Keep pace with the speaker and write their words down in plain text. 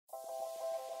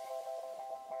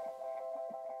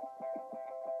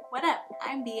What up?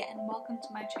 I'm Bea and welcome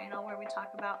to my channel where we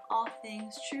talk about all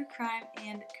things true crime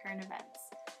and current events.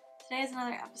 Today is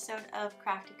another episode of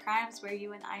Crafty Crimes where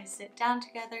you and I sit down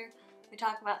together, we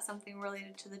talk about something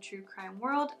related to the true crime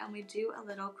world, and we do a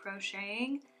little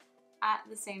crocheting at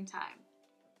the same time.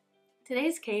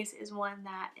 Today's case is one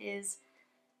that is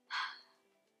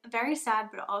very sad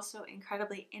but also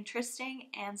incredibly interesting,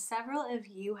 and several of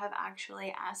you have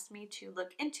actually asked me to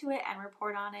look into it and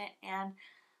report on it. And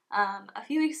a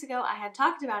few weeks ago I had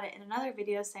talked about it in another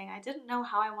video saying I didn't know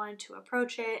how I wanted to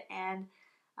approach it, and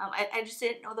I just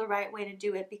didn't know the right way to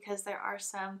do it because there are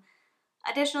some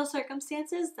additional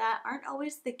circumstances that aren't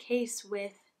always the case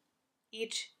with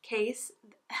each case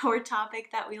or topic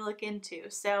that we look into.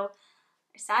 So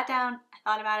I sat down, I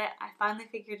thought about it, I finally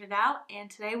figured it out, and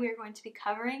today we are going to be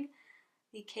covering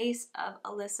the case of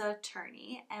Alissa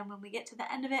Turney. And when we get to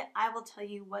the end of it, I will tell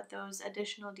you what those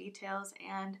additional details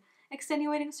and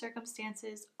extenuating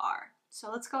circumstances are.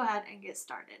 So let's go ahead and get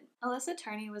started. Alissa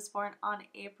Turney was born on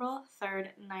April 3rd,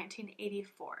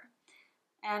 1984.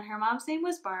 And her mom's name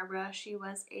was Barbara. She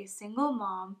was a single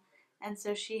mom, and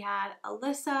so she had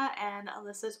Alissa and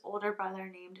Alissa's older brother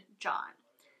named John.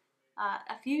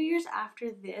 A few years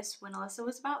after this, when Alissa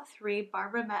was about 3,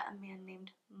 Barbara met a man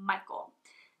named Michael,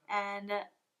 and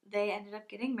they ended up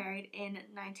getting married in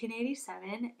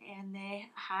 1987, and they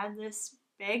had this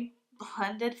big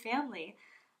blended family.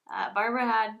 Barbara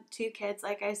had 2 kids,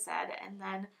 like I said, and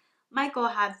then Michael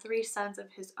had 3 sons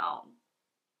of his own.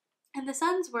 And the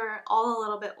sons were all a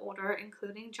little bit older,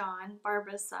 including John,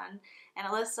 Barbara's son, and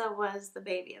Alissa was the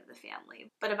baby of the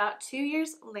family. But about 2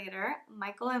 years later,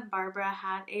 Michael and Barbara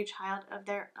had a child of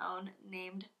their own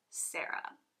named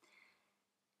Sarah.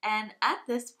 And at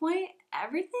this point,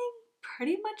 everything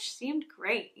pretty much seemed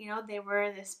great. You know, they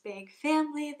were this big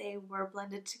family, they were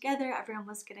blended together, everyone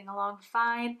was getting along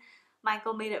fine.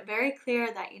 Michael made it very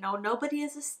clear that, you know, nobody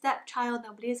is a stepchild,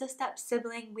 nobody is a step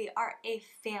sibling, we are a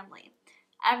family.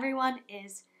 Everyone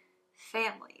is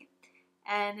family.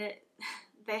 And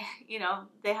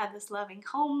they had this loving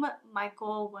home.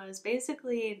 Michael was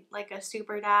basically like a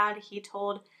super dad. He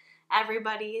told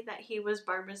everybody that he was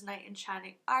Barbara's knight in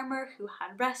shining armor who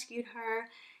had rescued her,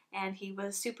 and he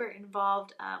was super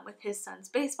involved with his son's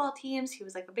baseball teams. He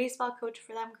was like a baseball coach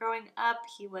for them growing up.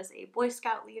 He was a Boy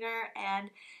Scout leader, and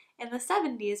in the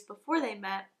 70s, before they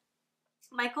met,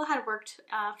 Michael had worked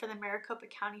for the Maricopa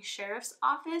County Sheriff's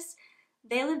Office.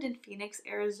 They lived in Phoenix,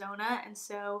 Arizona, and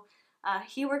so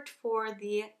he worked for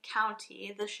the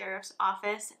county, the sheriff's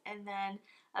office, and then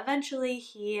eventually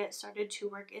he started to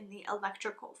work in the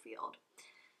electrical field.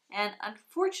 And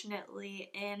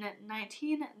unfortunately, in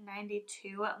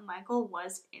 1992, Michael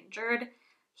was injured.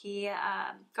 He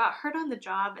got hurt on the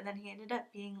job, and then he ended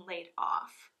up being laid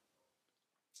off.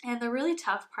 And the really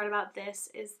tough part about this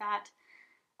is that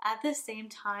at the same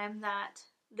time that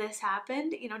this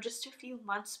happened, you know, just a few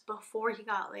months before he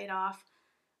got laid off,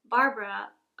 Barbara,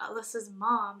 Alissa's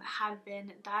mom, had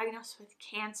been diagnosed with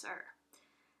cancer.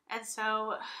 And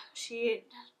so she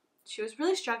was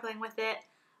really struggling with it.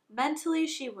 Mentally,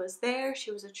 she was there,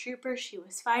 she was a trooper, she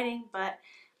was fighting, but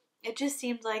it just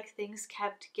seemed like things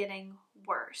kept getting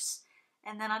worse.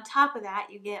 And then on top of that,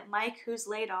 you get Mike, who's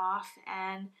laid off,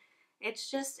 and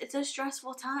it's a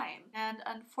stressful time. And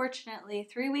unfortunately,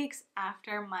 3 weeks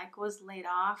after Mike was laid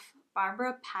off,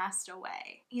 Barbara passed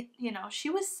away. You know, she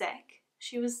was sick.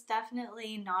 She was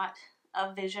definitely not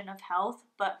a vision of health,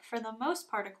 but for the most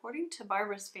part, according to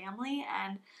Barbara's family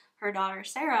and her daughter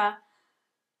Sarah,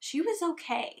 she was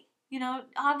okay. You know,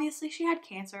 obviously she had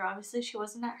cancer, obviously she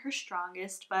wasn't at her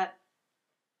strongest, but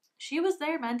she was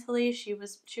there mentally. She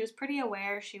was pretty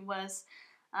aware. She was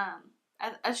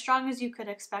as strong as you could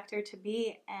expect her to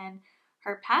be, and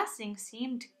her passing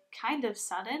seemed kind of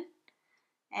sudden.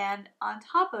 And on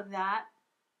top of that,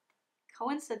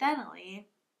 coincidentally,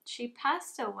 she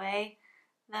passed away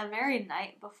the very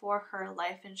night before her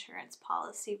life insurance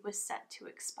policy was set to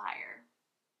expire.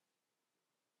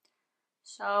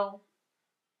 So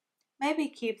maybe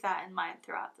keep that in mind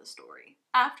throughout the story.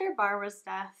 After Barbara's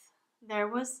death, there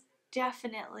was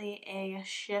definitely a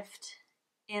shift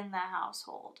in the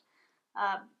household.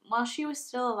 While she was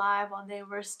still alive, while they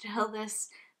were still this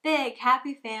big,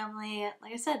 happy family,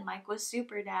 like I said, Mike was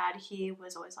super dad. He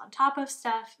was always on top of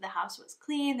stuff. The house was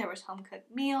clean. There was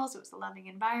home-cooked meals. It was a loving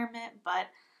environment, but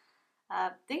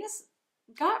things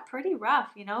got pretty rough,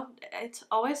 you know? It's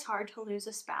always hard to lose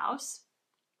a spouse,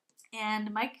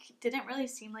 and Mike didn't really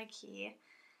seem like he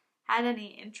had any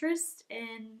interest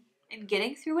in in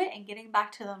getting through it and getting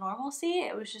back to the normalcy,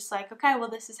 it was just like, okay, well,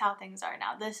 this is how things are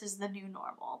now. This is the new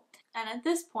normal. And at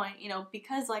this point, you know,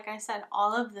 because like I said,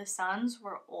 all of the sons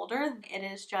were older, it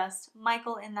is just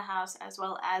Michael in the house as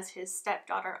well as his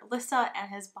stepdaughter Alissa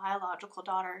and his biological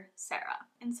daughter Sarah.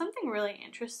 And something really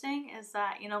interesting is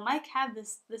that, you know, Mike had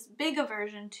this big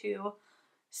aversion to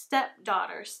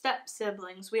stepdaughter, step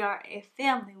siblings. We are a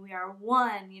family. We are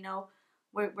one, you know,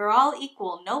 we're all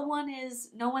equal. No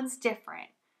one's different.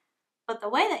 But the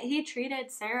way that he treated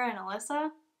Sarah and Alissa,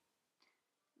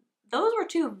 those were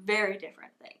two very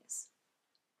different things.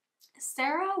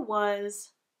 Sarah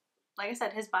was, like I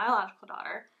said, his biological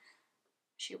daughter.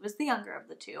 She was the younger of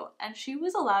the two, and she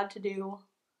was allowed to do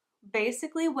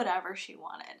basically whatever she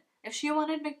wanted. If she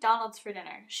wanted McDonald's for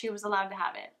dinner, she was allowed to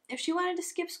have it. If she wanted to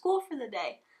skip school for the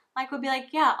day, Mike would be like,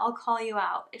 yeah, I'll call you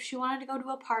out. If she wanted to go to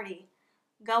a party,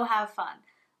 go have fun.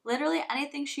 Literally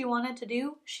anything she wanted to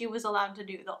do, she was allowed to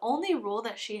do. The only rule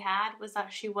that she had was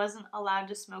that she wasn't allowed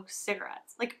to smoke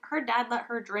cigarettes. Like, her dad let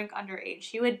her drink underage.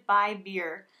 He would buy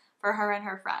beer for her and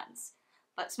her friends.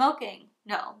 But smoking,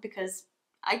 no, because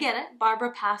I get it.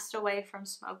 Barbara passed away from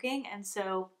smoking, and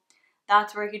so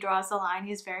that's where he draws the line.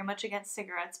 He's very much against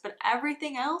cigarettes, but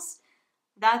everything else,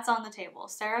 that's on the table.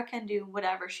 Sarah can do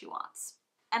whatever she wants.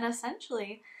 And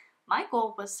essentially,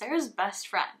 Michael was Sarah's best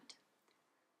friend.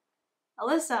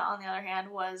 Alissa, on the other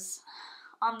hand, was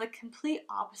on the complete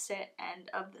opposite end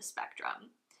of the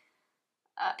spectrum.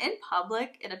 In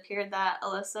public, it appeared that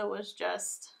Alissa was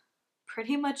just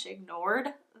pretty much ignored.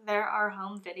 There are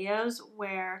home videos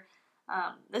where,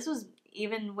 this was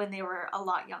even when they were a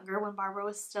lot younger, when Barbara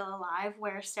was still alive,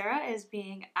 where Sarah is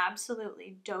being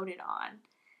absolutely doted on.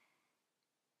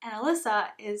 And Alissa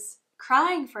is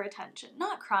crying for attention.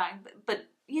 Not crying, but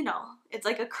you know, it's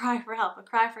like a cry for help, a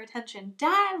cry for attention.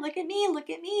 Dad, look at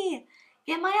me,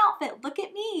 get my outfit, look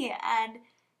at me. And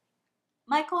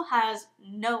Michael has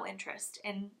no interest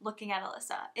in looking at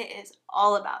Alissa. It is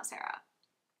all about Sarah.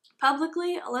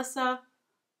 Publicly, Alissa,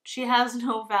 she has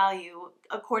no value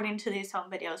according to these home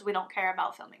videos. We don't care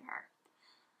about filming her.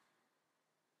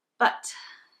 But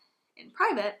in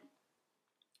private,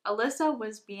 Alissa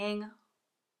was being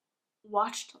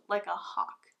watched like a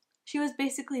hawk. She was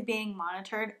basically being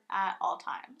monitored at all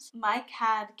times. Mike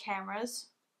had cameras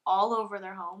all over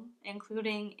their home,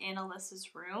 including in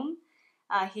Alissa's room.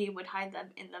 He would hide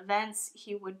them in the vents.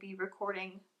 He would be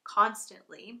recording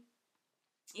constantly,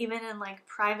 even in like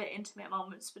private, intimate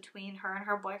moments between her and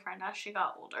her boyfriend as she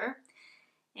got older.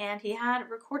 And he had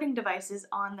recording devices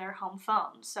on their home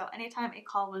phone. So anytime a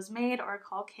call was made or a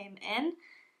call came in,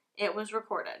 it was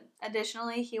recorded.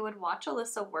 Additionally, he would watch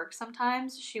Alissa work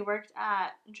sometimes. She worked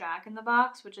at Jack in the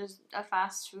Box, which is a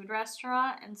fast food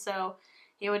restaurant, and so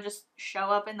he would just show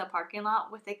up in the parking lot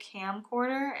with a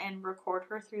camcorder and record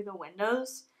her through the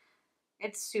windows.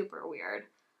 It's super weird.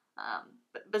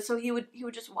 But so he would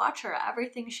just watch her,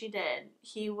 everything she did.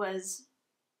 He was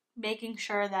making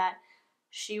sure that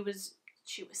she was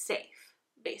safe,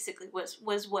 basically,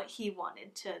 was what he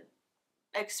wanted to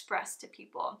express to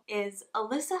people. Is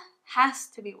Alissa has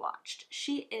to be watched.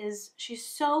 She's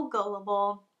so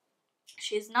gullible.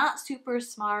 She's not super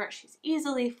smart. She's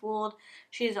easily fooled.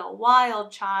 She's a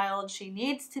wild child. She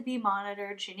needs to be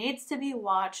monitored. She needs to be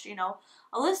watched. You know,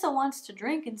 Alissa wants to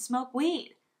drink and smoke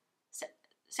weed.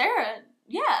 Sarah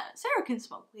can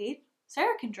smoke weed.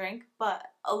 Sarah can drink, but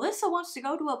Alissa wants to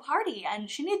go to a party and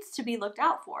she needs to be looked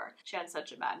out for. She had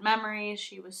such a bad memory.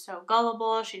 She was so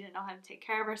gullible. She didn't know how to take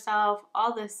care of herself,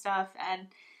 all this stuff. And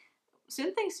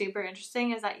something super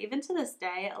interesting is that even to this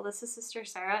day, Alissa's sister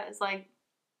Sarah is like,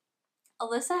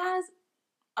 Alissa has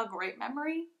a great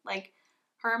memory. Like,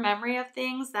 her memory of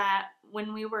things that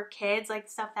when we were kids, like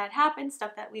stuff that happened,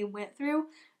 stuff that we went through,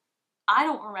 I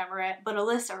don't remember it, but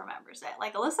Alissa remembers it.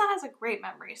 Like, Alissa has a great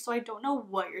memory, so I don't know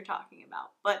what you're talking about,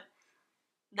 but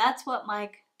that's what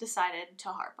Mike decided to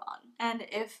harp on. And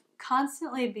if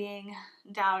constantly being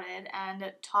doubted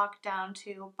and talked down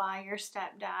to by your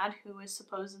stepdad, who is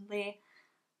supposedly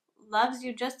loves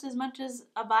you just as much as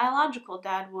a biological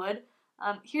dad would,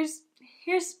 here's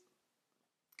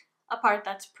a part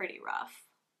that's pretty rough.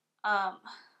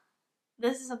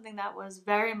 This is something that was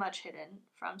very much hidden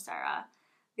from Sarah,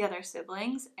 the other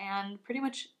siblings, and pretty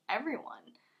much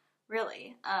everyone,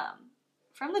 really.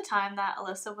 From the time that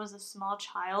Alissa was a small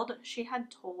child, she had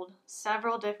told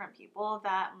several different people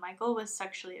that Michael was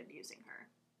sexually abusing her.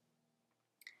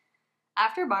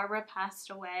 After Barbara passed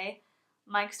away,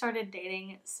 Mike started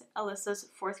dating Alissa's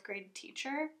 4th grade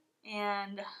teacher,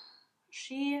 and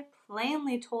she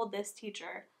plainly told this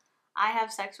teacher, "I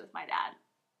have sex with my dad."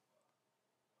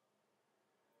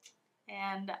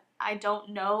 And I don't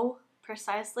know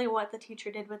precisely what the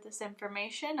teacher did with this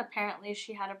information. Apparently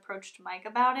she had approached Mike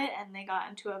about it and they got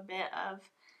into a bit of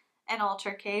an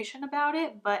altercation about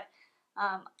it, but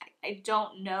I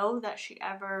don't know that she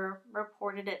ever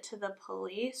reported it to the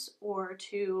police or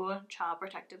to Child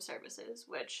Protective Services,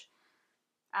 which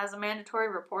as a mandatory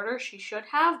reporter she should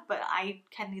have, but I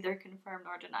can neither confirm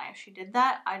nor deny if she did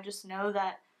that. I just know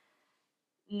that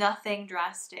nothing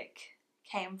drastic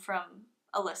came from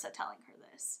Alissa telling her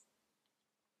this.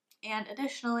 And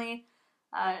additionally,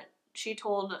 she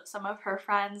told some of her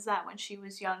friends that when she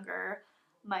was younger,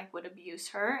 Mike would abuse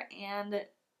her, and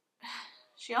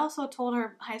she also told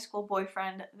her high school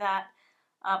boyfriend that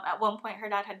at one point her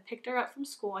dad had picked her up from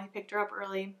school. He picked her up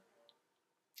early,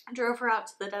 drove her out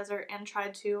to the desert, and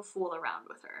tried to fool around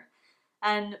with her.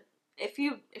 And if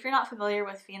you're not familiar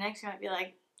with Phoenix, you might be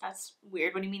like, that's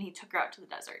weird. What do you mean he took her out to the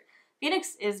desert?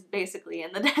 Phoenix is basically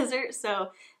in the desert,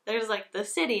 so there's like the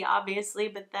city, obviously,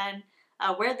 but then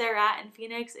where they're at in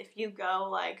Phoenix, if you go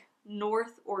like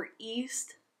north or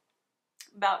east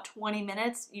about 20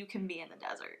 minutes, you can be in the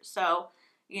desert. So,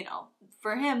 you know,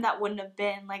 for him, that wouldn't have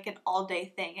been like an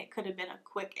all-day thing. It could have been a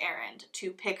quick errand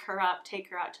to pick her up, take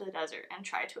her out to the desert, and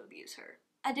try to abuse her.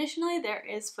 Additionally, there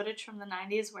is footage from the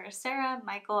 90s where Sarah,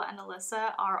 Michael, and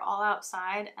Alissa are all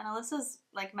outside, and Alyssa's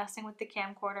like messing with the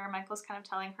camcorder. Michael's kind of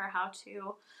telling her how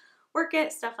to work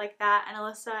it, stuff like that, and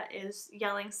Alissa is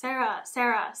yelling, "Sarah,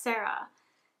 Sarah, Sarah."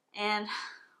 And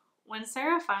when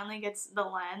Sarah finally gets the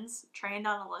lens trained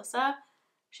on Alissa,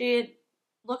 she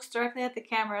looks directly at the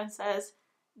camera and says,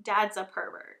 "Dad's a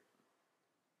pervert."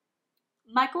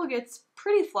 Michael gets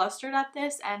pretty flustered at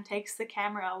this and takes the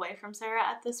camera away from Sarah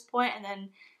at this point, and then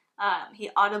he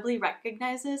audibly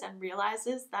recognizes and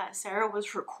realizes that Sarah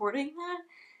was recording that,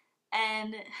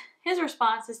 and his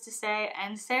response is to say,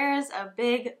 "And Sarah's a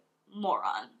big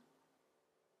moron."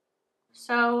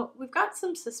 So we've got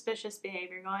some suspicious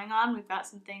behavior going on. We've got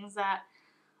some things that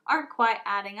aren't quite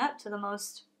adding up to the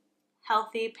most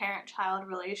healthy parent-child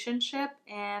relationship,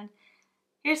 and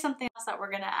here's something else that we're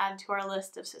going to add to our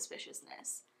list of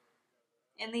suspiciousness.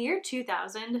 In the year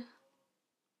 2000,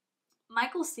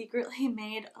 Michael secretly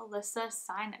made Alissa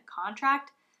sign a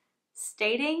contract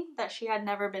stating that she had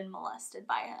never been molested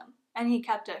by him, and he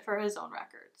kept it for his own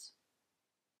records.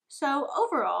 So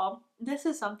overall, this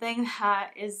is something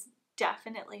that is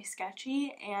definitely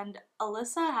sketchy, and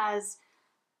Alissa has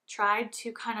tried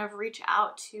to kind of reach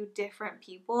out to different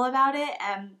people about it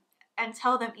and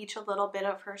tell them each a little bit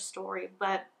of her story,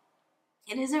 but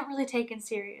it isn't really taken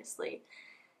seriously.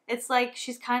 It's like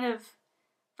she's kind of,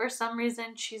 for some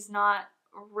reason, she's not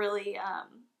really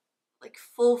like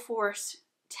full force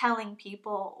telling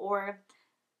people or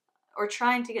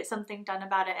trying to get something done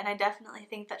about it, and I definitely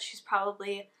think that she's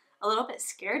probably a little bit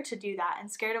scared to do that and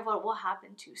scared of what will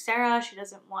happen to Sarah. She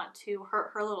doesn't want to hurt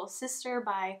her little sister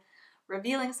by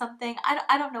revealing something.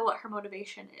 I don't know what her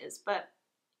motivation is, but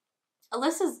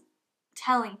Alyssa's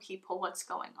telling people what's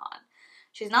going on.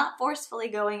 She's not forcefully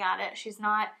going at it. She's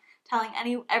not telling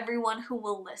everyone who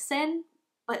will listen,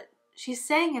 but she's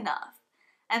saying enough.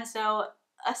 And so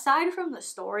aside from the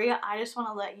story, I just want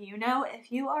to let you know,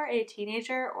 if you are a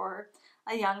teenager or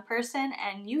a young person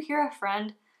and you hear a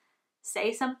friend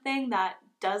say something that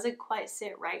doesn't quite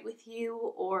sit right with you,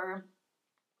 or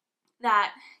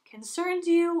that concerns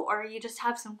you, or you just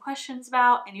have some questions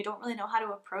about and you don't really know how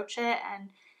to approach it, and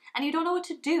you don't know what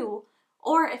to do,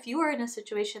 or if you are in a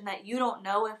situation that you don't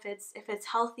know if it's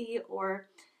healthy or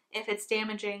if it's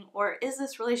damaging, or is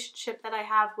this relationship that I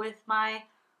have with my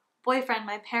boyfriend,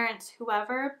 my parents,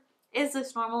 whoever, is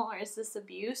this normal or is this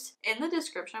abuse? In the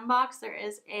description box there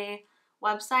is a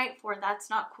website for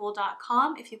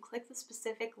that'snotcool.com. If you click the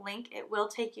specific link, it will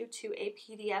take you to a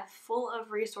PDF full of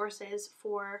resources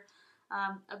for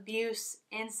abuse,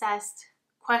 incest,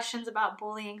 questions about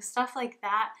bullying, stuff like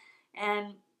that,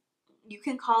 and you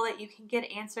can call it, you can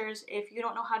get answers if you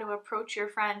don't know how to approach your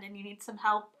friend and you need some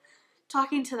help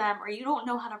talking to them, or you don't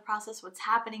know how to process what's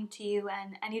happening to you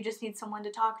and you just need someone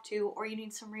to talk to, or you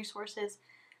need some resources.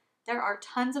 There are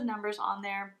tons of numbers on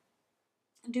there.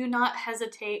 Do not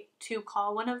hesitate to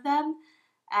call one of them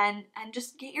and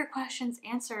just get your questions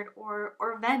answered,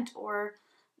 or vent, or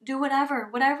do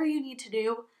whatever you need to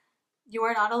do. You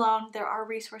are not alone. There are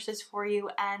resources for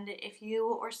you, and if you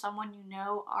or someone you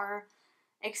know are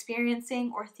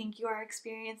experiencing or think you are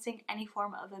experiencing any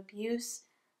form of abuse,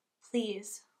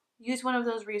 please use one of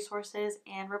those resources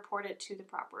and report it to the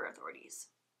proper authorities.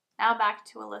 Now back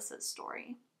to Alyssa's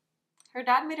story. Her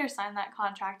dad made her sign that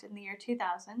contract in the year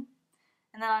 2000,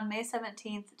 and then on May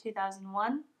 17th,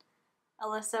 2001,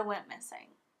 Alissa went missing.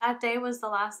 That day was the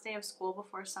last day of school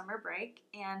before summer break,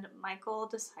 and Michael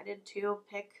decided to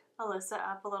pick Alissa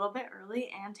up a little bit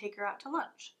early and take her out to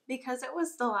lunch. Because it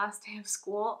was the last day of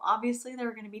school, obviously there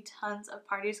were going to be tons of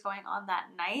parties going on that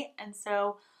night, and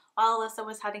so while Alissa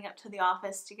was heading up to the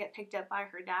office to get picked up by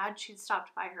her dad, she'd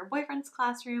stopped by her boyfriend's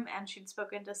classroom and she'd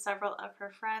spoken to several of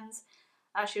her friends.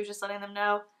 She was just letting them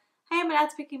know, hey, my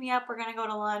dad's picking me up, we're gonna go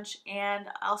to lunch, and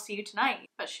I'll see you tonight.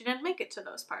 But she didn't make it to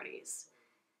those parties.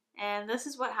 And this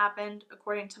is what happened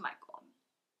according to Michael.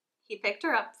 He picked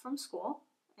her up from school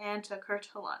and took her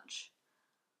to lunch.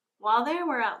 While they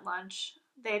were at lunch,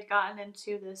 they'd gotten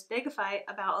into this big fight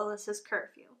about Alissa's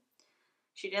curfew.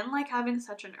 She didn't like having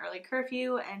such an early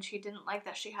curfew, and she didn't like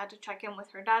that she had to check in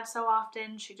with her dad so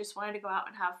often. She just wanted to go out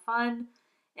and have fun.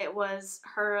 It was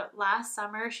her last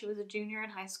summer. She was a junior in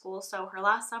high school, so her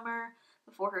last summer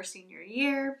before her senior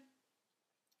year.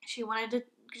 She wanted to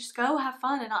just go have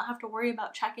fun and not have to worry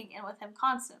about checking in with him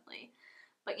constantly.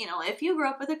 But you know, if you grew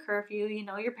up with a curfew, you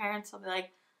know your parents will be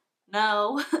like,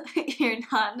 no, you're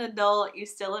not an adult, you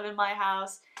still live in my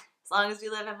house. As long as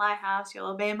you live in my house, you'll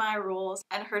obey my rules.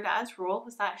 And her dad's rule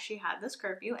was that she had this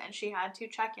curfew and she had to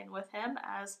check in with him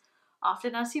as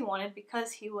often as he wanted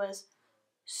because he was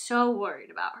so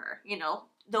worried about her. You know,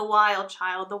 the wild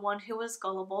child, the one who was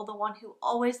gullible, the one who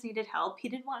always needed help. He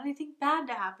didn't want anything bad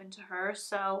to happen to her,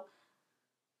 so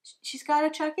she's got to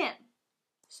check in.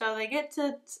 So they get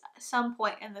to some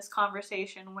point in this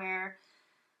conversation where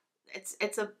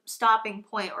it's a stopping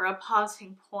point or a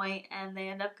pausing point, and they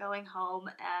end up going home.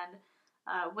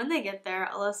 And when they get there,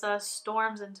 Alissa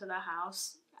storms into the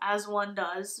house, as one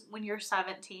does when you're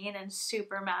 17 and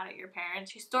super mad at your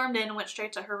parents. She stormed in, went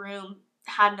straight to her room,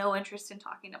 had no interest in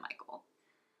talking to Michael.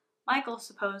 Michael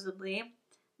supposedly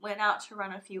went out to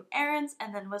run a few errands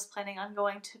and then was planning on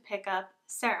going to pick up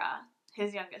Sarah,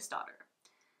 his youngest daughter.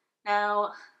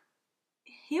 Now,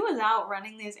 he was out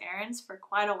running these errands for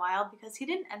quite a while because he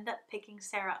didn't end up picking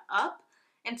Sarah up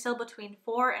until between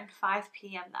 4 and 5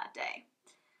 p.m. that day.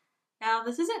 Now,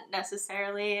 this isn't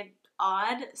necessarily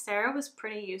odd. Sarah was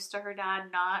pretty used to her dad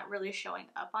not really showing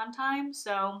up on time,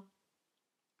 so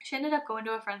she ended up going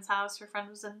to a friend's house. Her friend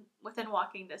was within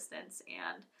walking distance,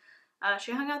 and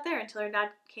she hung out there until her dad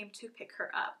came to pick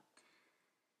her up.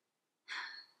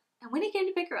 And when he came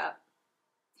to pick her up,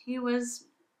 he was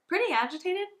pretty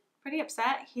agitated, pretty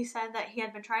upset. He said that he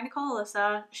had been trying to call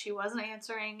Alissa. She wasn't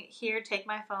answering. Here, take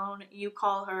my phone. You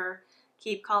call her.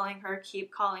 Keep calling her.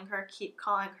 Keep calling her. Keep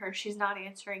calling her. She's not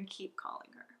answering. Keep calling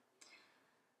her.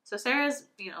 So Sarah's,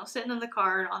 sitting in the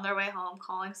car on their way home,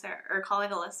 calling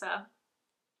Alissa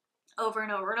over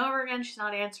and over and over again. She's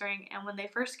not answering. And when they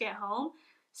first get home,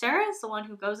 Sarah is the one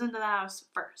who goes into the house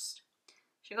first.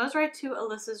 She goes right to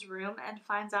Alissa's room and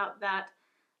finds out that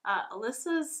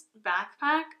Alissa's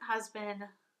backpack has been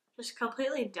just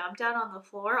completely dumped out on the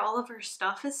floor. All of her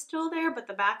stuff is still there, but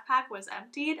the backpack was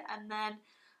emptied. And then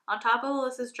on top of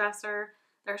Alissa's dresser,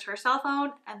 there's her cell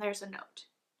phone and there's a note.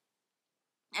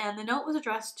 And the note was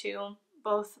addressed to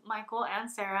both Michael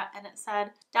and Sarah, and it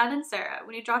said, Dad and Sarah,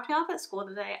 when you dropped me off at school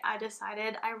today, I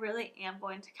decided I really am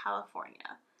going to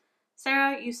California.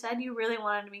 Sarah, you said you really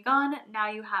wanted to be gone. Now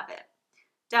you have it.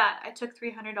 Dad, I took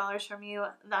 $300 from you.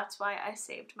 That's why I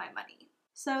saved my money.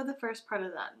 So the first part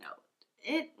of that note,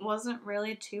 it wasn't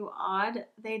really too odd.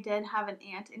 They did have an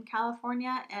aunt in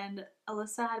California, and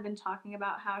Alissa had been talking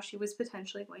about how she was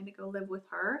potentially going to go live with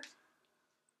her.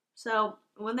 So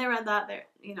when they read that,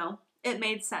 it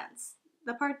made sense.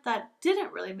 The part that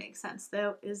didn't really make sense,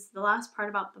 though, is the last part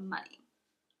about the money.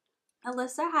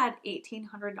 Alissa had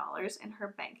 $1,800 in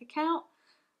her bank account,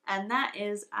 and that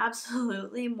is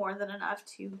absolutely more than enough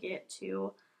to get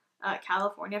to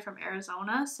California from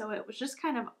Arizona. So it was just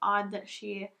kind of odd that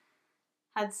she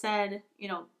had said,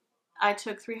 I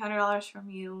took $300 from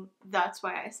you. That's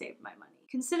why I saved my money.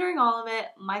 Considering all of it,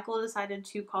 Michael decided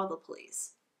to call the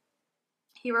police.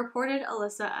 He reported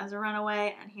Alissa as a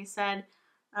runaway, and he said,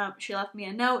 she left me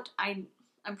a note. I'm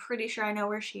pretty sure I know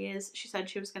where she is. She said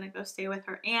she was going to go stay with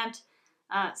her aunt.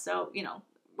 So,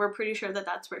 we're pretty sure that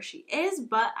that's where she is,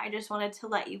 but I just wanted to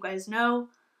let you guys know.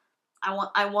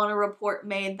 I want a report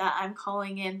made that I'm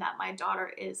calling in that my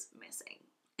daughter is missing.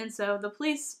 And so the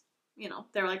police,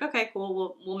 they were like, okay,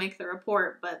 cool, we'll make the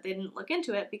report, but they didn't look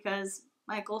into it because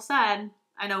Michael said,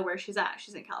 I know where she's at.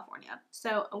 She's in California.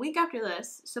 So a week after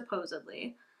this,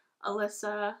 supposedly,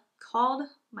 Alissa called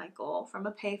Michael from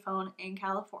a payphone in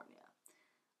California.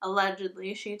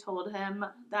 Allegedly, she told him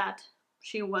that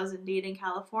she was indeed in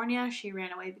California. She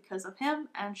ran away because of him,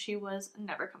 and she was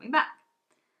never coming back.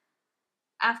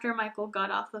 After Michael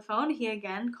got off the phone, he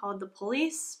again called the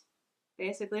police,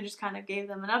 basically just kind of gave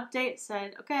them an update,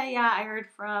 said, okay, yeah, I heard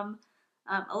from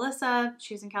Alissa,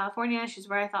 she's in California. She's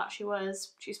where I thought she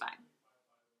was. She's fine.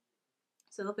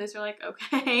 So the police are like,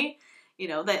 okay. You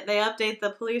know, they update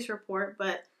the police report,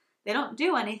 but they don't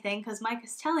do anything because Mike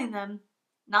is telling them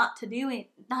not to do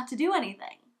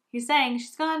anything. He's saying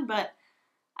she's gone, but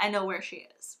I know where she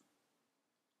is.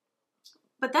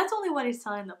 But that's only what he's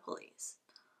telling the police.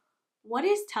 What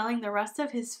he's telling the rest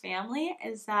of his family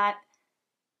is that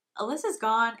Alissa's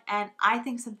gone and I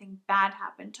think something bad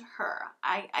happened to her.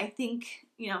 I think,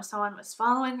 you know, someone was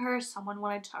following her, someone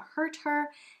wanted to hurt her,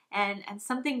 and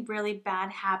something really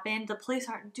bad happened. The police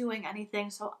aren't doing anything,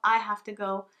 so I have to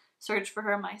go search for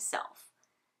her myself.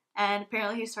 And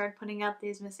apparently he started putting up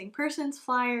these missing persons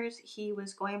flyers. He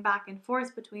was going back and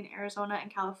forth between Arizona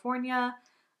and California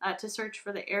to search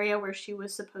for the area where she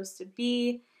was supposed to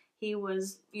be. He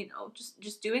was, you know,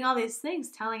 just doing all these things,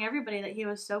 telling everybody that he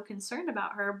was so concerned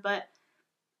about her, but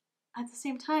at the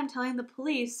same time telling the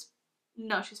police,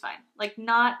 no, she's fine. Like,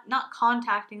 not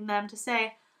contacting them to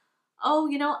say, oh,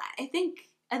 you know, I think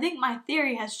my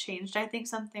theory has changed. I think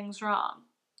something's wrong.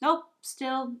 Nope,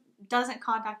 still doesn't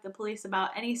contact the police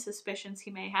about any suspicions he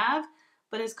may have,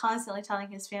 but is constantly telling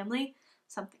his family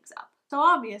something's up. So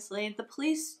obviously, the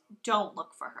police don't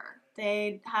look for her.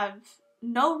 They have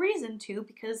no reason to,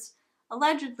 because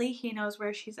allegedly he knows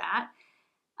where she's at,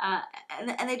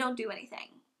 and they don't do anything.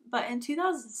 But in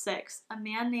 2006, a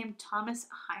man named Thomas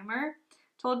Heimer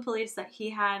told police that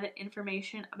he had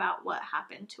information about what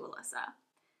happened to Alissa.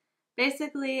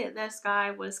 Basically, this guy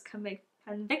was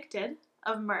convicted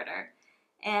of murder,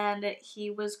 and he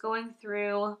was going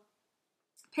through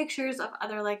pictures of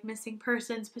other, like, missing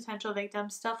persons, potential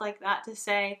victims, stuff like that, to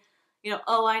say, you know,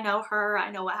 oh, I know her, I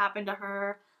know what happened to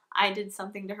her, I did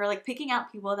something to her, like picking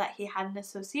out people that he had an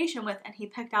association with, and he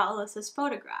picked out Alissa's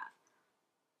photograph.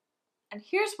 And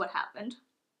here's what happened,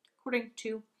 according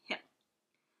to him.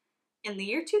 In the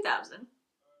year 2000,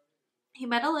 he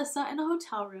met Alissa in a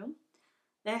hotel room.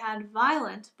 They had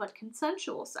violent but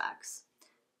consensual sex.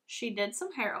 She did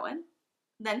some heroin.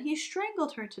 Then he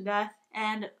strangled her to death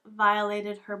and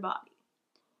violated her body.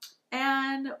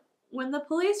 And when the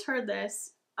police heard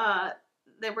this,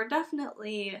 they were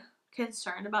definitely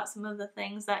concerned about some of the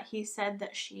things that he said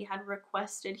that she had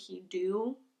requested he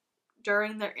do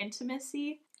during their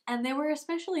intimacy. And they were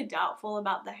especially doubtful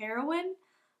about the heroin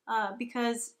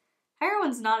because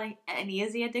heroin's not an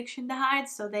easy addiction to hide.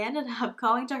 So they ended up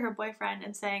going to her boyfriend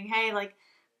and saying, hey, like,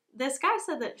 this guy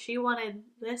said that she wanted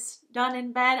this done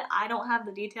in bed. I don't have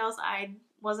the details. I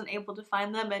wasn't able to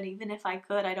find them. And even if I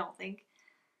could, I don't think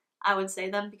I would say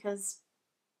them because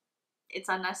it's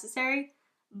unnecessary.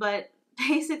 But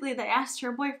basically they asked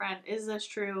her boyfriend, is this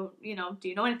true? You know, do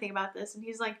you know anything about this? And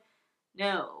he's like,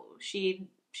 no, she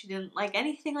didn't like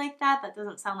anything like that. That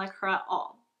doesn't sound like her at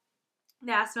all.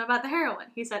 They asked him about the heroin.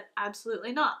 He said,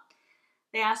 absolutely not.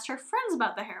 They asked her friends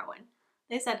about the heroin.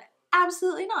 They said,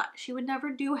 absolutely not. She would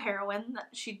never do heroin.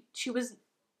 She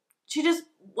just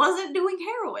wasn't doing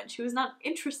heroin. She was not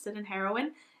interested in heroin.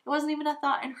 It wasn't even a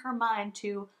thought in her mind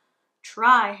to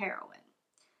try heroin.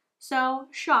 So,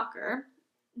 shocker,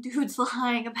 dude's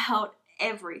lying about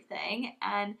everything.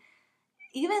 And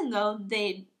even though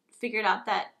they figured out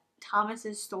that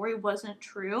Thomas's story wasn't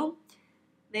true,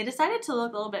 they decided to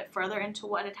look a little bit further into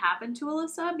what had happened to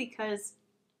Alissa, because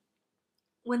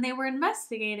when they were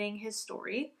investigating his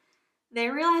story, they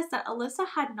realized that Alissa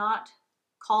had not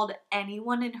called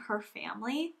anyone in her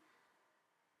family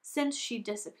since she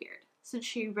disappeared, since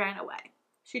she ran away.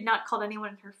 She'd not called anyone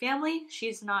in her family.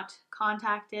 She's not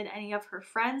contacted any of her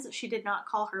friends. She did not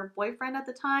call her boyfriend at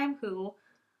the time, who,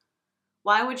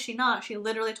 why would she not? She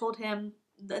literally told him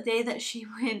the day that she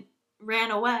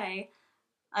ran away,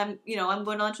 I'm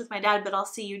going to lunch with my dad, but I'll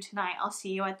see you tonight. I'll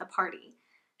see you at the party.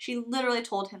 She literally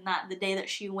told him that the day that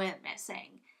she went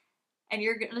missing. And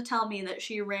you're going to tell me that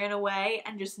she ran away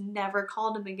and just never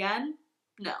called him again?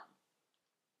 No.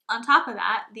 On top of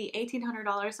that, the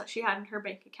 $1,800 that she had in her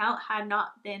bank account had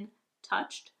not been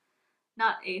touched.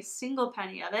 Not a single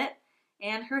penny of it.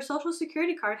 And her social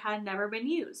security card had never been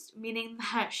used, meaning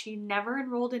that she never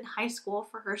enrolled in high school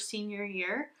for her senior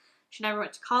year. She never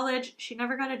went to college. She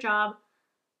never got a job.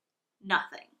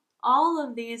 Nothing. All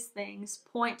of these things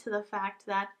point to the fact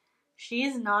that she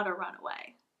is not a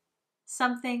runaway.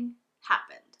 Something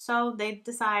happened. So they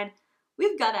decide,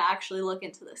 we've got to actually look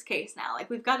into this case now. Like,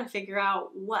 we've got to figure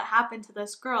out what happened to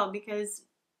this girl, because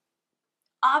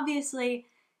obviously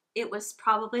it was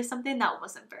probably something that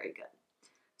wasn't very good.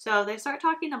 So they start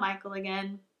talking to Michael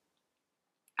again,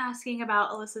 asking about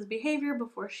Alissa's behavior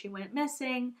before she went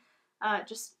missing,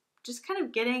 just kind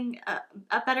of getting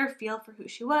a better feel for who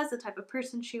she was, the type of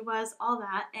person she was, all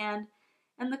that. And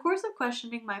in the course of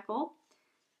questioning Michael,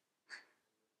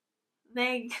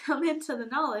 they come into the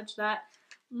knowledge that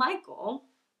Michael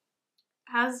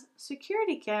has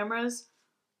security cameras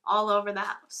all over the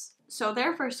house. So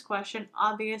their first question,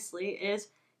 obviously, is,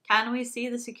 can we see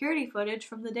the security footage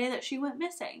from the day that she went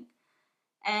missing?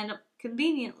 And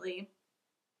conveniently,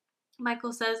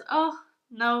 Michael says, oh,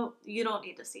 no, you don't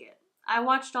need to see it. I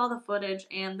watched all the footage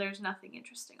and there's nothing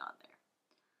interesting on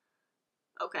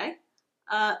there. Okay.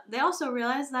 They also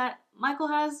realize that Michael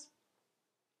has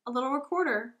a little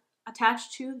recorder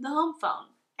attached to the home phone.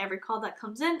 Every call that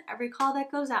comes in, every call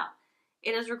that goes out,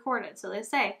 it is recorded. So they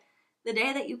say, the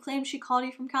day that you claim she called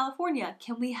you from California,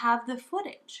 can we have the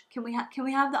footage? Can we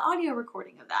have the audio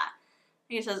recording of that?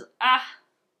 And he says,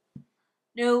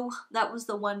 no, that was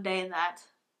the one day that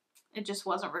it just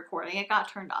wasn't recording. It got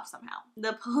turned off somehow.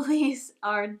 The police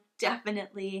are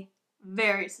definitely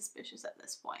very suspicious at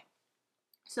this point.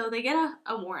 So they get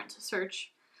a warrant to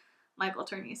search Michael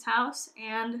Turney's house,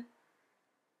 and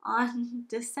on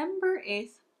December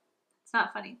 8th, it's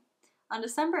not funny, on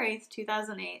December 8th,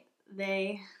 2008,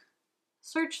 they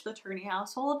search the Turney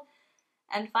household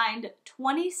and find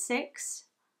 26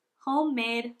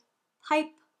 homemade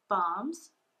pipe bombs,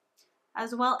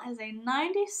 as well as a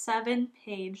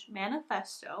 97-page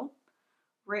manifesto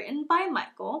written by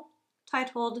Michael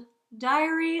titled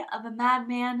Diary of a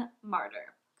Madman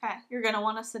Martyr. Okay, you're going to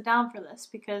want to sit down for this,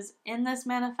 because in this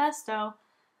manifesto,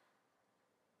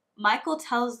 Michael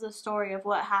tells the story of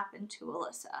what happened to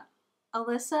Alissa.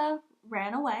 Alissa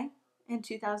ran away in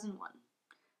 2001.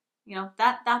 You know,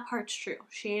 that part's true.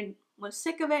 She was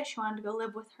sick of it, she wanted to go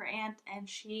live with her aunt, and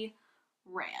she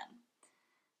ran.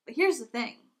 But here's the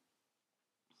thing.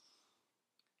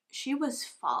 She was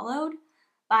followed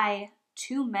by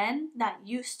two men that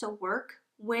used to work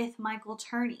with Michael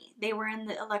Turney. They were in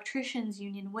the electricians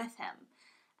union with him.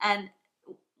 And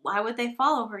why would they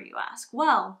follow her, you ask?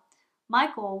 Well,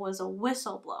 Michael was a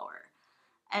whistleblower.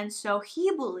 And so he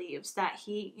believes that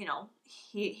he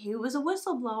was a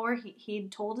whistleblower. He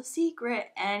told a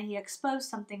secret and he exposed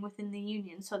something within the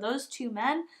union. So those two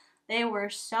men, they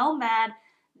were so mad.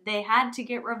 They had to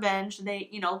get revenge. They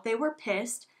were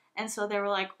pissed. And so they were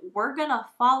like, we're going to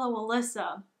follow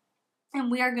Alissa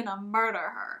and we are going to murder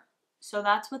her. So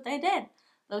that's what they did.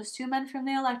 Those two men from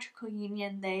the electrical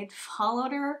union, they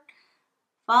followed her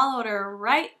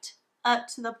right up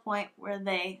to the point where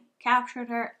they captured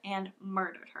her and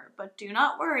murdered her. But do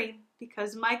not worry,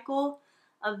 because Michael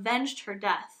avenged her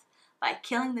death by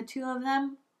killing the two of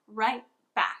them right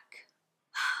back.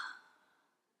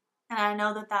 And I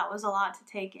know that was a lot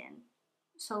to take in.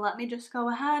 So let me just go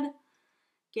ahead,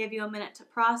 give you a minute to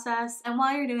process. And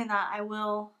while you're doing that, I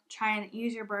will try and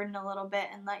ease your burden a little bit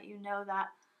and let you know that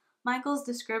Michael's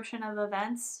description of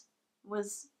events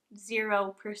was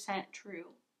 0% true.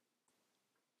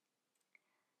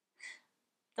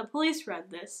 The police read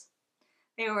this.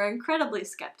 They were incredibly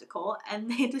skeptical, and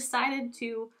they decided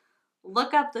to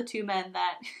look up the two men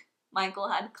that Michael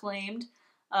had claimed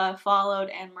followed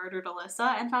and murdered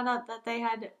Alissa, and found out that they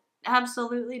had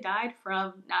absolutely died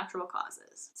from natural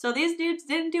causes. So these dudes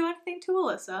didn't do anything to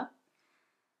Alissa.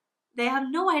 They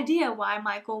have no idea why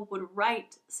Michael would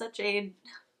write such a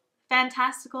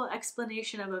fantastical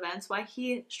explanation of events, why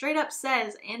he straight up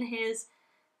says in his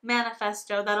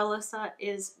manifesto that Alissa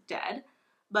is dead.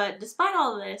 But despite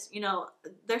all of this,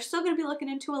 they're still going to be looking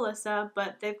into Alissa,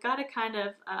 but they've got to kind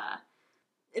of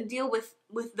deal with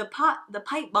the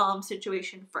pipe bomb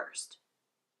situation first.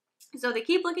 So they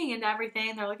keep looking into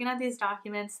everything. They're looking at these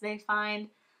documents. They find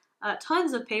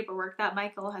tons of paperwork that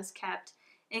Michael has kept,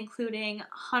 including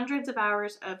hundreds of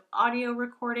hours of audio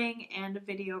recording and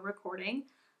video recording,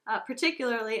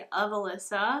 particularly of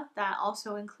Alissa, that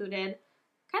also included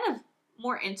kind of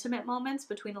more intimate moments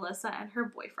between Alissa and her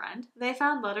boyfriend. They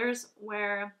found letters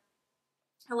where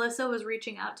Alissa was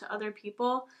reaching out to other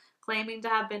people, claiming to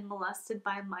have been molested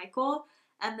by Michael,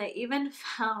 and they even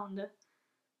found,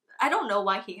 I don't know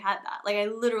why he had that. Like, I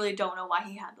literally don't know why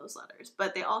he had those letters,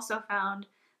 but they also found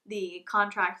the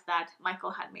contract that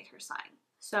Michael had made her sign.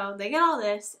 So they get all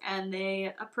this, and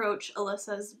they approach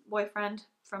Alyssa's boyfriend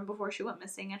from before she went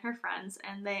missing and her friends,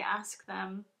 and they ask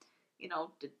them,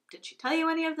 did she tell you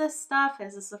any of this stuff?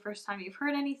 Is this the first time you've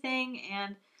heard anything?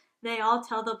 And they all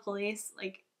tell the police,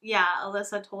 like, yeah,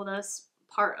 Alissa told us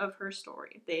part of her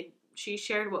story. She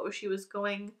shared what she was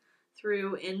going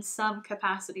through in some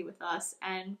capacity with us,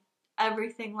 and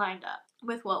everything lined up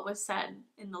with what was said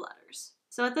in the letters.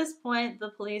 So at this point, the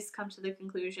police come to the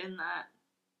conclusion that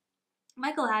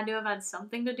Michael had to have had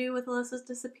something to do with Alissa's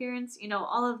disappearance.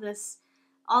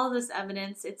 All of this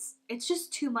evidence, it's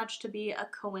just too much to be a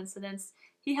coincidence.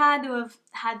 He had to have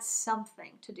had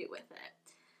something to do with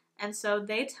it. And so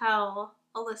they tell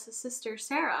Alyssa's sister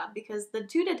Sarah, because the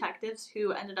two detectives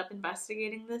who ended up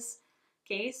investigating this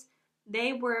case,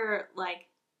 they were like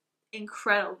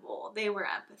incredible. They were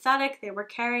empathetic, they were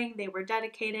caring, they were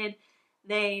dedicated.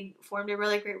 They formed a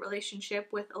really great relationship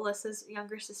with Alyssa's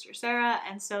younger sister Sarah,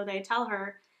 and so they tell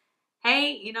her,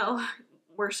 hey, you know,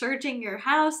 we're searching your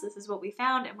house, this is what we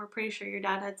found, and we're pretty sure your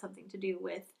dad had something to do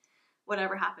with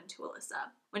whatever happened to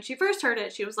Alissa. When she first heard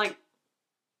it, she was like,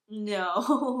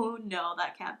 no, no,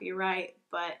 that can't be right.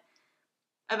 But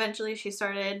eventually she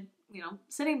started, you know,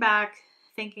 sitting back,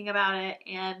 thinking about it,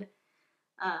 and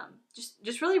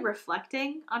just really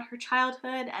reflecting on her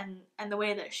childhood and the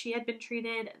way that she had been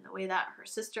treated and the way that her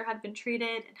sister had been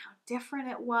treated and how different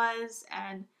it was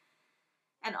and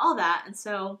all that. And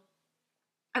so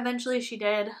eventually she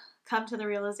did come to the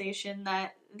realization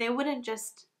that they wouldn't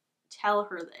just tell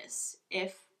her this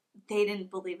if they didn't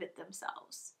believe it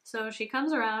themselves. So she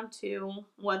comes around to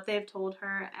what they've told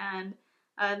her, and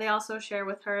they also share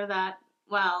with her that,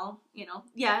 well, you know,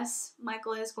 yes,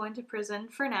 Michael is going to prison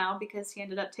for now because he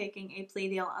ended up taking a plea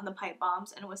deal on the pipe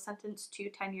bombs and was sentenced to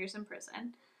 10 years in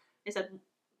prison. They said,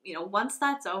 you know, once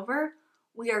that's over,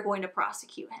 we are going to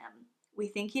prosecute him. We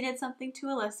think he did something to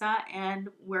Alissa, and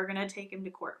we're going to take him to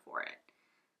court for it.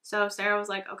 So Sarah was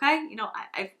like, okay, you know,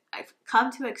 I've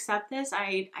come to accept this.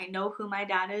 I know who my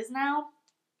dad is now.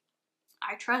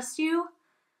 I trust you.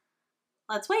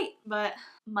 Let's wait. But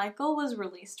Michael was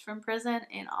released from prison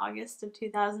in August of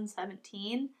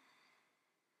 2017.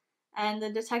 And the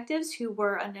detectives who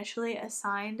were initially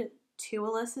assigned to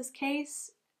Alyssa's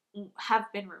case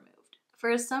have been removed.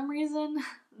 For some reason,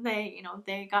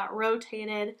 they got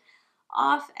rotated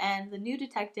off, and the new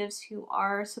detectives who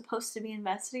are supposed to be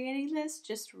investigating this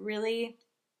just really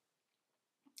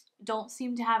don't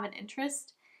seem to have an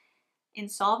interest in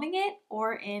solving it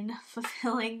or in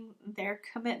fulfilling their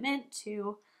commitment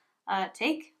to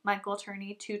take Michael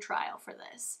Turney to trial for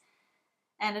this.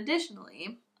 And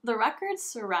additionally, the records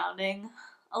surrounding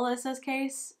Alyssa's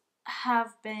case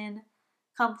have been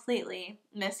completely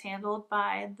mishandled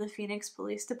by the Phoenix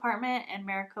Police Department and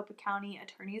Maricopa County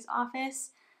Attorney's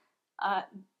Office.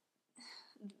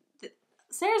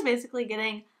 Sarah's basically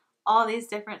getting all these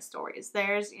different stories.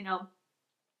 There's, you know,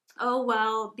 oh,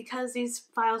 well, because these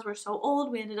files were so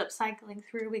old, we ended up cycling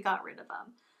through, we got rid of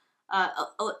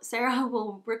them. Sarah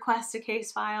will request a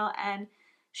case file and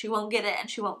she won't get it, and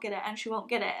she won't get it, and she won't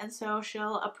get it. And so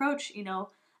she'll approach, you know,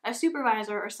 a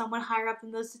supervisor or someone higher up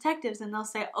than those detectives, and they'll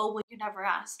say, oh, well, you never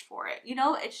asked for it. You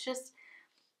know,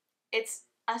 it's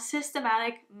a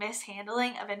systematic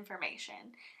mishandling of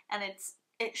information. And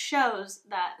it shows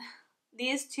that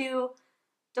these two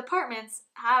departments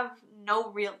have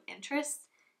no real interest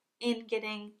in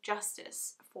getting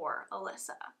justice for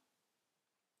Alissa.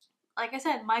 Like I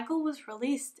said, Michael was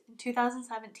released in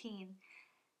 2017,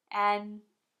 and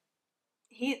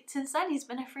since then he's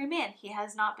been a free man. He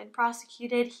has not been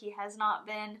prosecuted. He has not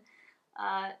been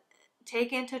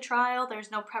taken to trial.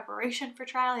 There's no preparation for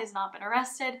trial. He's not been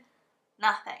arrested.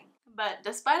 Nothing. But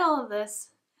despite all of this,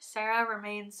 Sarah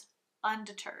remains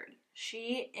undeterred.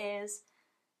 She is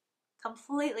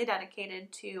completely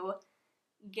dedicated to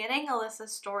getting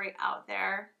Alyssa's story out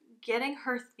there, getting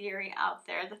her theory out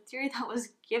there, the theory that was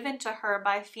given to her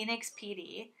by Phoenix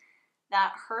PD,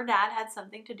 that her dad had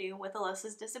something to do with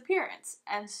Alyssa's disappearance.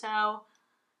 And so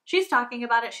she's talking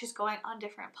about it. She's going on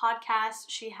different podcasts.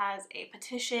 She has a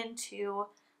petition to,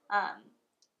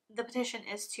 the petition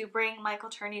is to bring Michael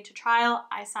Turney to trial.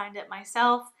 I signed it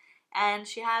myself. And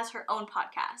she has her own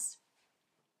podcast.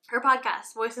 Her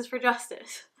podcast, Voices for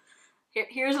Justice.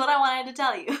 Here's what I wanted to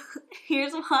tell you.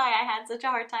 Here's why I had such a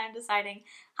hard time deciding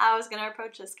how I was going to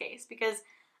approach this case. Because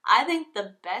I think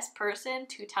the best person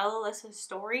to tell Alyssa's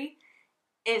story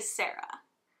is Sarah.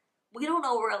 We don't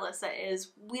know where Alissa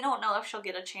is. We don't know if she'll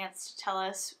get a chance to tell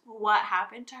us what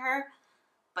happened to her.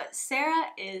 But Sarah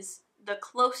is the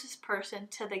closest person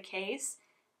to the case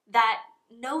that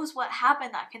knows what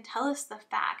happened, that can tell us the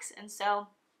facts. And so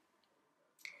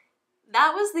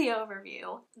that was the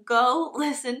overview. Go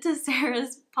listen to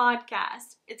Sarah's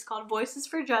podcast. It's called Voices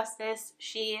for Justice.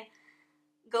 She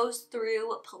goes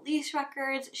through police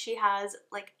records. She has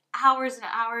like hours and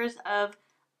hours of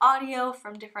audio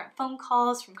from different phone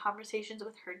calls, from conversations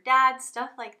with her dad,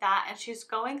 stuff like that. And she's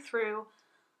going through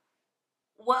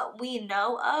what we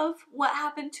know of what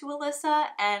happened to Alissa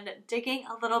and digging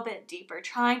a little bit deeper,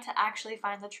 trying to actually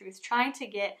find the truth, trying to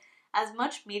get as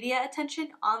much media attention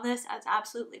on this as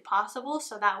absolutely possible,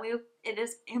 so that way it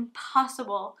is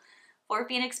impossible for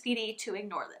Phoenix PD to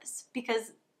ignore this.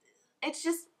 Because it's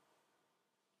just,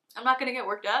 I'm not going to get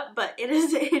worked up, but it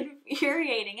is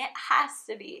infuriating. It has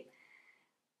to be.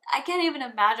 I can't even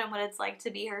imagine what it's like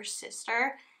to be her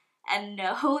sister and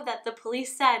know that the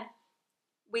police said,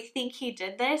 we think he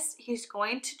did this. He's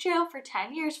going to jail for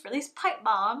 10 years for these pipe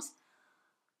bombs.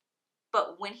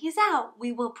 But when he's out,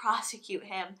 we will prosecute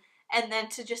him. And then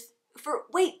to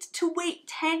wait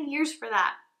 10 years for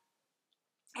that.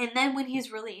 And then when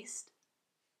he's released,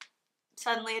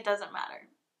 suddenly it doesn't matter.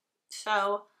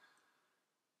 So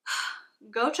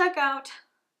go check out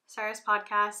Sarah's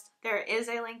podcast. There is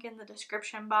a link in the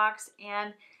description box.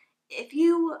 And if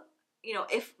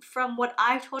if from what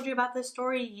I've told you about this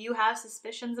story, you have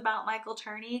suspicions about Michael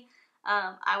Turney,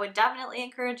 I would definitely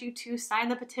encourage you to sign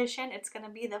the petition. It's going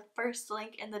to be the first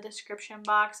link in the description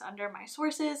box under my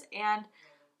sources. And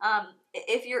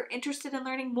if you're interested in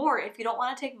learning more, if you don't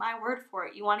want to take my word for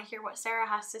it, you want to hear what Sarah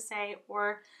has to say,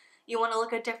 or you want to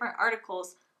look at different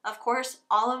articles, of course,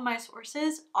 all of my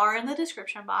sources are in the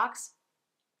description box,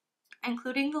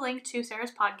 including the link to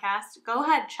Sarah's podcast. Go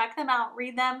ahead, check them out,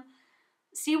 read them,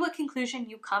 see what conclusion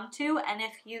you come to, and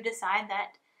if you decide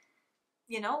that,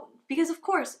 because of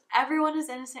course, everyone is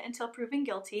innocent until proven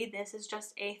guilty. This is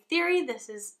just a theory. This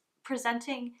is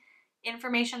presenting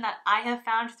information that I have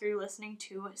found through listening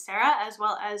to Sarah, as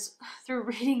well as through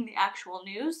reading the actual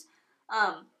news.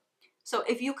 So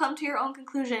if you come to your own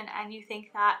conclusion and you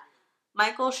think that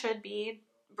Michael should be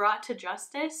brought to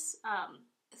justice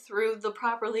through the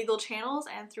proper legal channels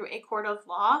and through a court of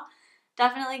law,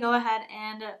 definitely go ahead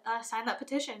and sign that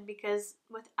petition, because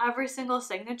with every single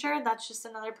signature, that's just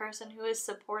another person who is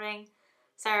supporting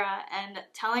Sarah and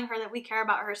telling her that we care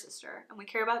about her sister and we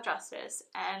care about justice,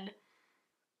 and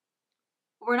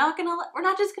we're not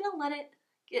just gonna let it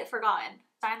get forgotten.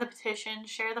 Sign the petition,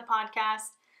 share the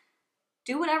podcast,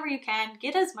 do whatever you can,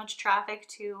 get as much traffic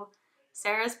to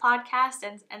Sarah's podcast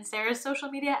and Sarah's social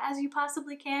media as you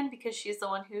possibly can, because she's the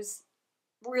one who's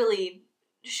really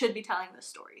should be telling this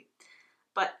story.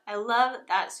 But I love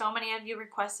that so many of you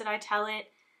requested I tell it.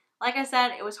 Like I said,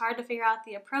 it was hard to figure out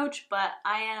the approach, but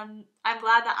I'm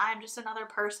glad that I'm just another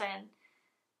person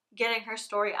getting her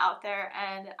story out there,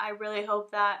 and I really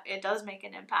hope that it does make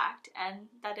an impact and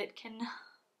that it can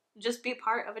just be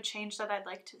part of a change that I'd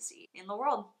like to see in the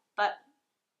world. But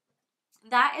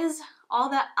that is all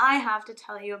that I have to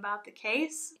tell you about the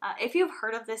case. If you've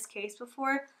heard of this case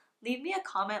before, leave me a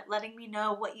comment letting me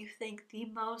know what you think the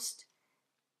most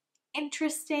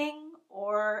interesting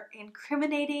or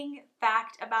incriminating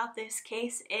fact about this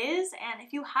case is. And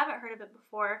if you haven't heard of it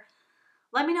before,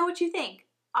 let me know what you think.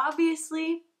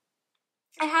 Obviously,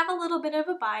 I have a little bit of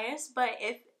a bias, but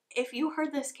if you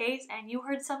heard this case and you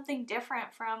heard something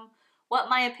different from what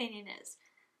my opinion is,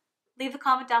 leave a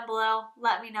comment down below,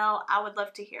 let me know. I would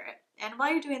love to hear it. And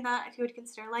while you're doing that, if you would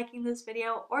consider liking this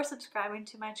video or subscribing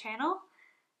to my channel,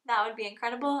 that would be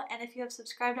incredible. And if you have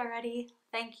subscribed already,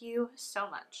 thank you so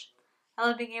much. I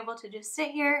love being able to just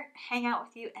sit here, hang out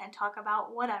with you, and talk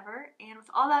about whatever. And with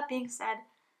all that being said,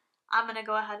 I'm going to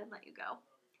go ahead and let you go.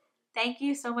 Thank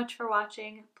you so much for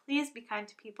watching. Please be kind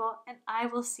to people, and I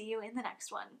will see you in the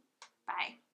next one. Bye.